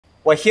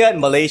We're here at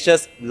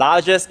Malaysia's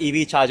largest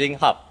EV charging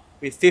hub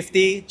with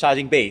 50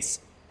 charging bays.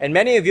 And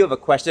many of you have a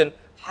question,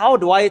 how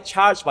do I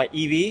charge my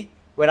EV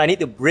when I need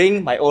to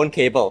bring my own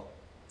cable?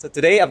 So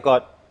today I've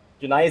got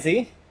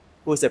Junaizi,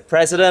 who's the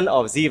president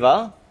of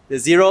ZEVA, the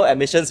Zero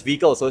Emissions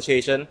Vehicle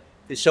Association,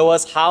 to show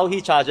us how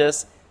he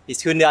charges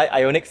his Hyundai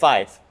Ioniq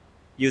 5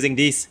 using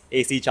these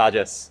AC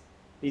chargers.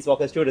 Please walk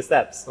us through the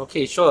steps.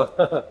 Okay, sure.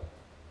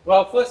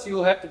 Well, first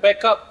you have to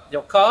back up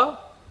your car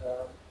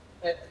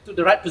to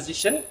the right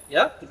position.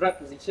 Yeah, to the right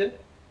position.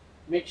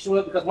 Make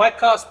sure, because my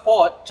car's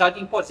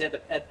charging port is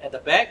at the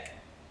back,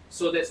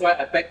 so that's why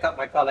I backed up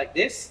my car like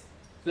this,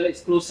 so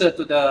it's closer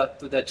to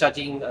the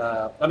charging.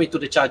 To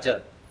the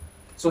charger.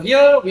 So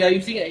here we are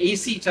using an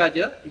AC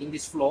charger in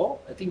this floor.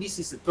 I think this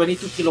is a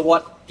 22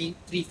 kilowatt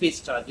three-phase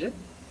charger.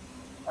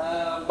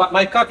 But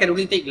my car can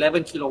only take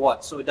 11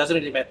 kilowatts, so it doesn't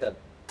really matter.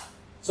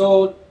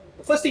 So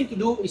the first thing to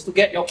do is to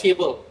get your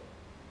cable.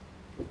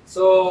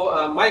 So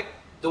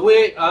the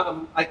way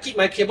I keep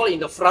my cable in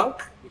the front,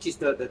 which is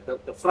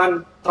the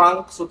front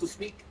trunk, so to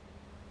speak.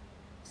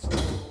 So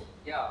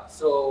yeah,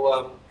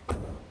 so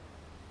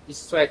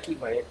this is where I keep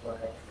my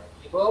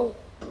cable,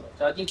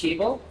 charging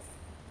cable.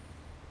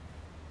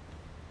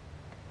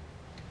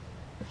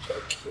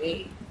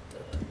 Okay,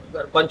 I've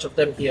got a bunch of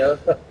them here,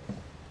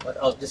 but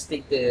I'll just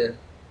take the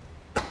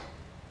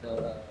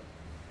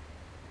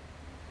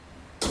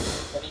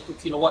 22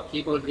 kilowatt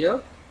cable here,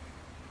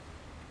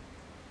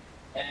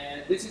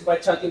 and this is my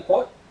charging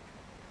port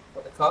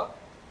for the car.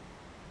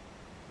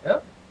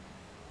 Yeah.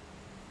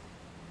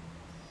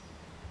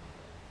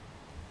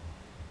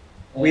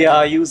 We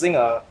are using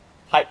a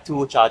Type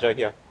 2 charger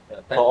here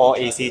for all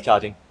AC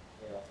charging.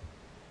 Yeah.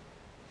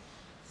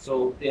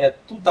 So they have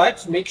two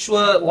types. Make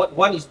sure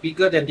one is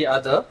bigger than the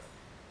other,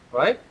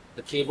 right?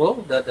 The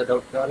cable,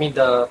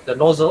 the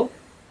nozzle.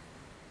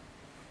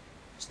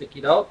 Stick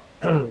it out.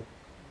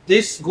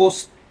 This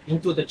goes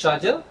into the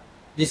charger.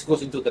 This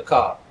goes into the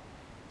car.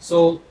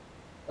 So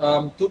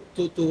the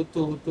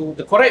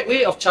correct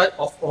way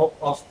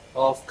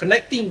of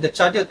connecting the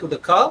charger to the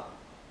car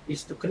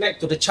is to connect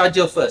to the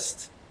charger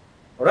first.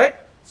 All right.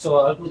 So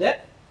I'll do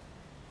that.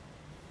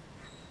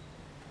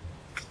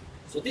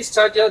 So this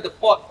charger, the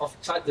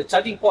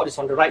charging port is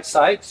on the right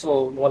side.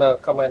 So you wanna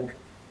come and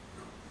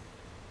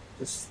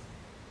just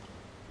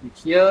click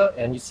here,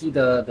 and you see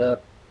the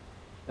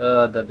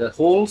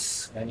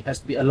holes, and it has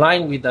to be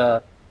aligned with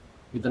the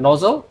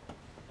nozzle,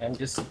 and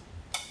just.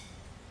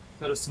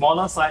 So the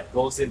smaller side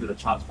goes into the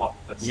charge port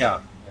first.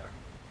 Yeah.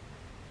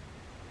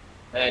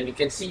 And you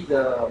can see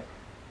the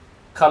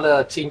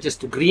color changes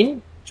to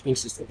green, which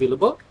means it's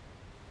available.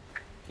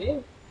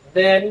 Okay.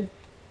 Then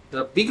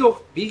the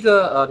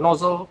bigger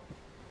nozzle,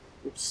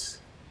 oops,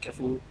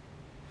 careful,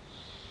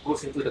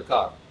 goes into the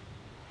car.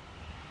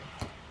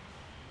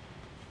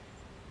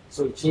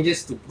 So it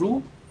changes to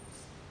blue,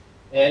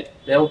 and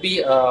there will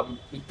be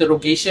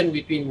interrogation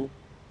between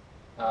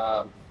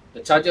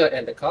the charger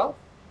and the car,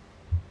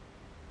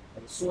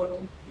 and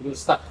soon it will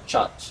start to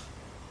charge.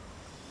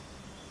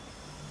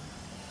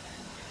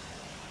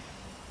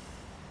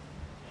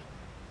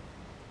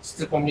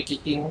 Still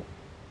communicating,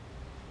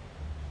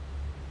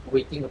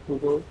 waiting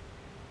approval.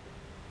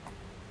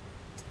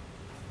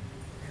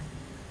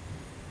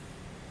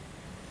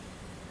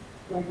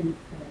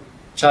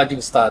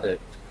 Charging started.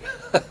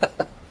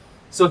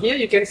 So here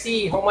you can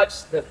see how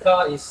much the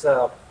car is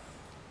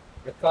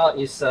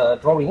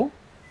drawing.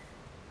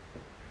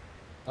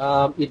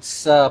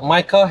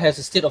 My car has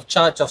a state of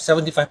charge of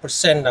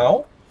 75%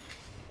 now,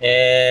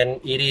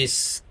 and it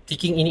is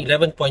taking in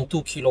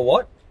 11.2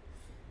 kilowatt,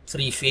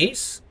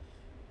 three-phase,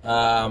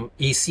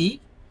 AC,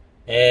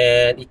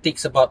 and it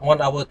takes about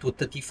 1 hour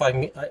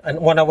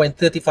and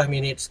 35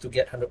 minutes to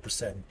get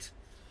 100%.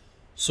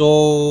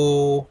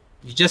 So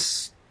you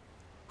just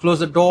close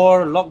the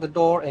door, lock the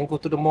door, and go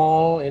to the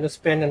mall, and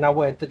spend 1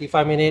 hour and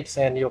 35 minutes,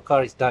 and your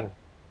car is done.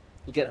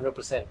 You get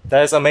 100%.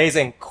 That is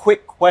amazing.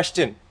 Quick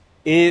question.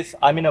 If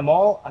I'm in a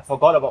mall, I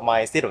forgot about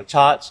my state of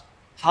charge,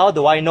 how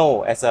do I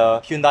know as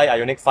a Hyundai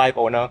Ioniq 5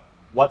 owner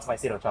what's my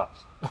state of charge?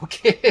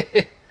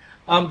 Okay.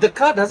 The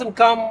car doesn't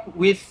come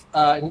with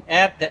an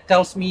app that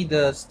tells me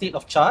the state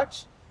of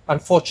charge.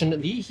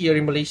 Unfortunately, here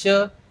in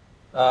Malaysia,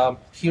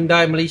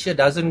 Hyundai Malaysia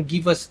doesn't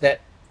give us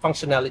that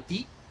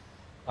functionality.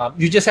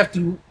 You just have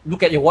to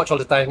look at your watch all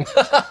the time.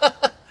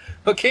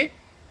 Okay?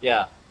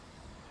 Yeah.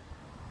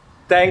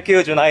 Thank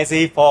you,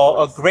 Junaizi,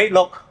 for a great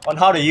look on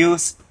how to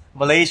use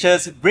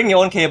Malaysia's Bring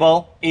Your Own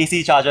Cable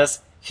AC chargers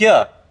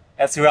here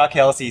at Suria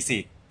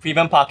KLCC.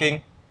 Premium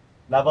parking,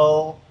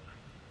 level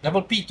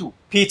P2.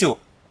 P2.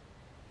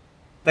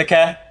 Take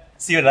care.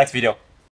 See you in the next video.